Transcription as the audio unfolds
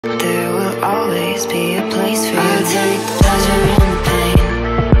always be a place for you. Take pleasure in the pain,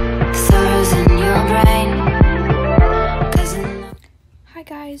 the sorrows in your brain. 'Cause Hi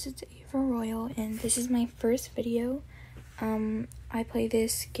guys, it's Ava Royal, and this is my first video. I play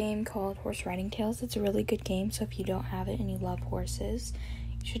this game called Horse Riding Tales. It's a really good game, so if you don't have it and you love horses,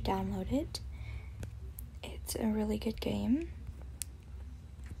 you should download it. It's a really good game.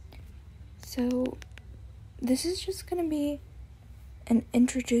 So, this is just gonna be an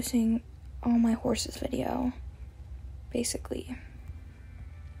introducing all my horses video, basically.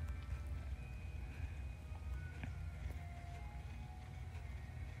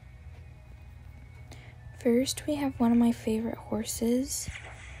 First, we have one of my favorite horses.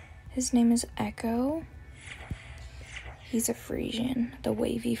 His name is Echo. He's a Friesian, the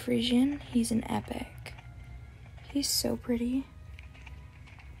wavy Friesian. He's an epic. He's so pretty.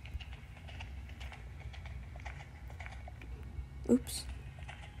 Oops.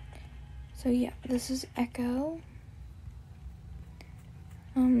 So yeah, this is Echo.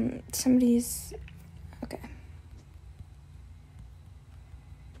 Okay.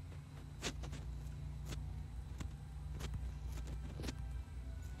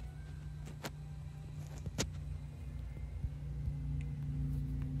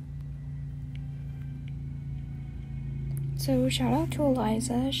 So shout out to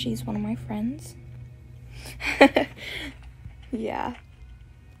Eliza, she's one of my friends. Yeah.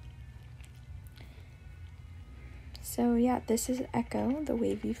 So yeah, this is Echo, the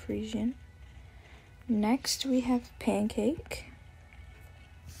wavy Friesian. Next we have Pancake.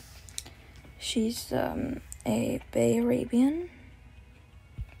 She's a Bay Arabian.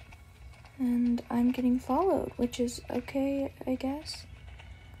 And I'm getting followed, which is okay, I guess.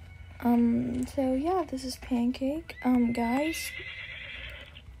 So yeah, this is Pancake. Guys,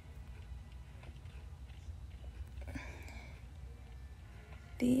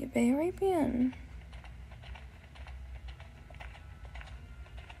 the Bay Arabian.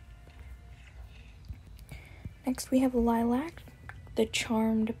 Next we have Lilac, the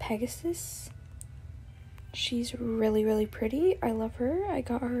charmed Pegasus. She's really, really pretty. I love her. I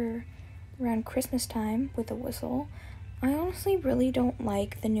got her around Christmas time with a whistle. I honestly really don't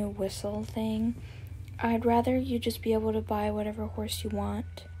like the new whistle thing. I'd rather you just be able to buy whatever horse you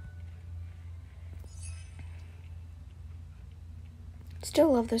want.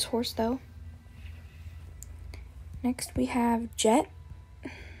 Still love this horse though. Next we have Jet.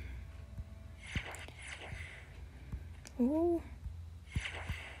 Ooh.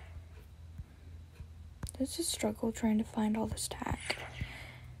 This is a struggle trying to find all this tack.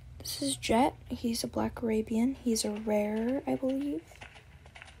 This is Jet. He's a Black Arabian. He's a rare, I believe.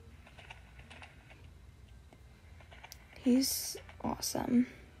 He's awesome.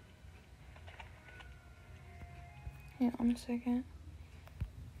 Hang on a second.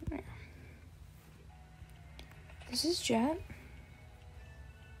 This is Jet.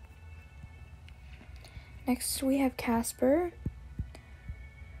 Next we have Casper.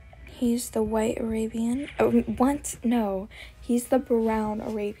 He's the white Arabian. He's the brown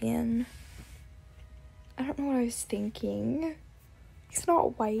Arabian. I don't know what I was thinking. He's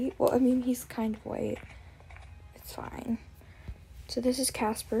not white. Well, I mean, he's kind of white. It's fine. So this is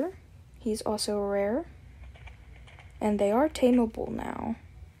Casper. He's also rare. And they are tameable now.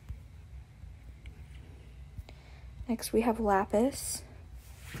 Next we have Lapis.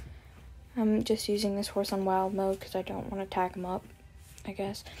 I'm just using this horse on wild mode because I don't want to tag him up, I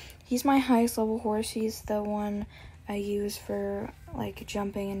guess. He's my highest level horse. He's the one I use for like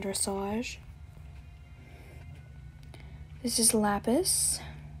jumping and dressage. This is Lapis.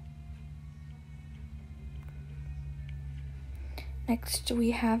 Next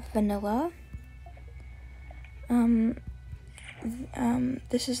we have Vanilla.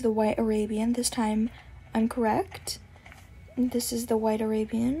 This is the white Arabian. This time I'm correct. This is the white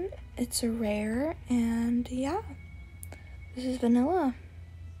Arabian. It's a rare, and yeah. This is Vanilla.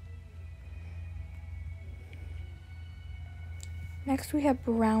 Next we have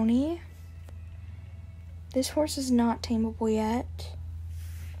Brownie. This horse is not tameable yet,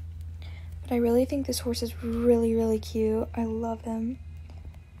 but I really think this horse is really, really cute. I love him.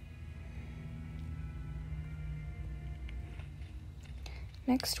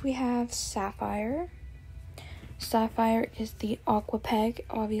 Next we have Sapphire. Sapphire is the Aqua Peg,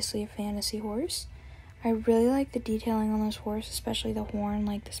 obviously a fantasy horse. I really like the detailing on this horse, especially the horn,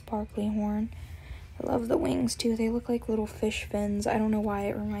 like the sparkly horn. I love the wings too. They look like little fish fins. I don't know why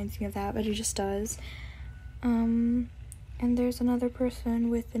it reminds me of that, but it just does. And there's another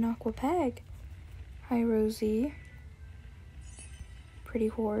person with an Aqua Peg. Hi, Rosie. Pretty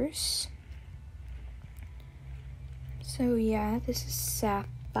horse. So yeah, this is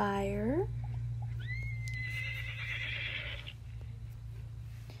Sapphire.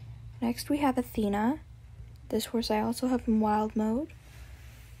 Next we have Athena. This horse I also have in wild mode.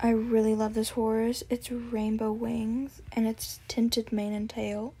 I really love this horse. It's rainbow wings and it's tinted mane and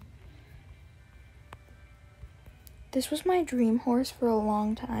tail. This was my dream horse for a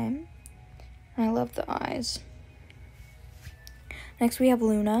long time. I love the eyes. Next we have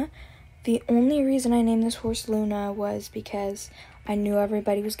Luna. The only reason I named this horse Luna was because I knew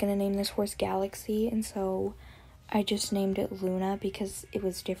everybody was going to name this horse Galaxy, and so I just named it Luna because it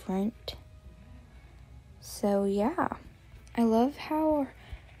was different. So yeah, I love how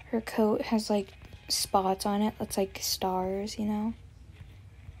her coat has like spots on it. It's like stars, you know?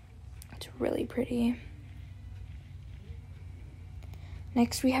 It's really pretty.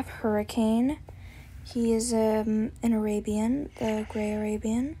 Next we have Hurricane. He is an Arabian, the gray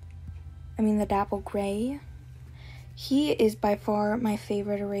Arabian. The dapple gray. He is by far my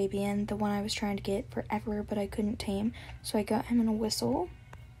favorite Arabian, the one I was trying to get forever, but I couldn't tame. So I got him in a whistle.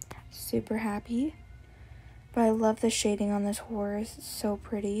 Super happy. But I love the shading on this horse. It's so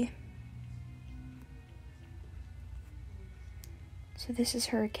pretty. So this is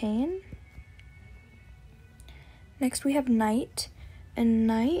Hurricane. Next we have Knight. And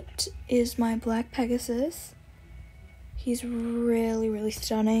Knight is my black Pegasus. He's really, really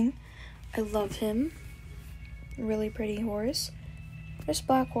stunning. I love him. Really pretty horse. Just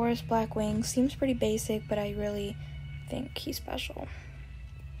black horse, black wings. Seems pretty basic, but I really think he's special.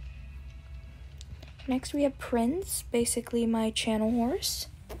 Next we have Prince, basically my channel horse,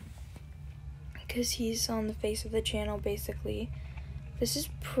 because he's on the face of the channel, basically. This is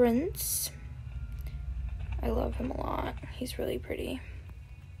Prince. I love him a lot. He's really pretty.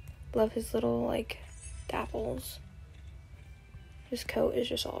 Love his little, like, dapples. His coat is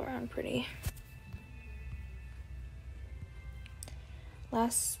just all around pretty.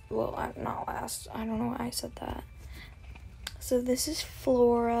 Not last. I don't know why I said that. So this is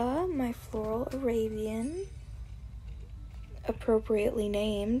Flora, my floral Arabian. Appropriately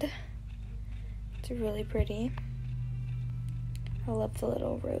named. It's really pretty. I love the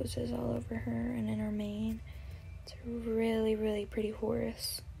little roses all over her and in her mane. It's a really, really pretty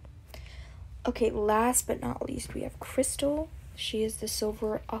horse. Okay, last but not least, we have Crystal. She is the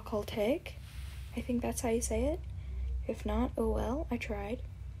silver occulteg. I think that's how you say it. If not, oh well, I tried.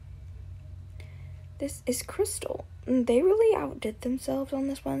 This is Crystal. They really outdid themselves on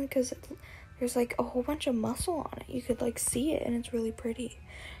this one because there's like a whole bunch of muscle on it. You could like see it and it's really pretty.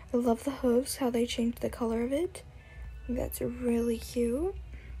 I love the hooves, how they changed the color of it. I think that's really cute.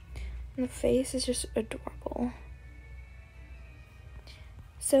 And the face is just adorable.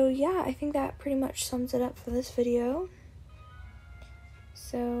 So yeah, I think that pretty much sums it up for this video.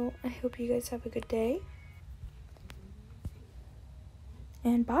 So I hope you guys have a good day.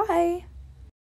 And bye!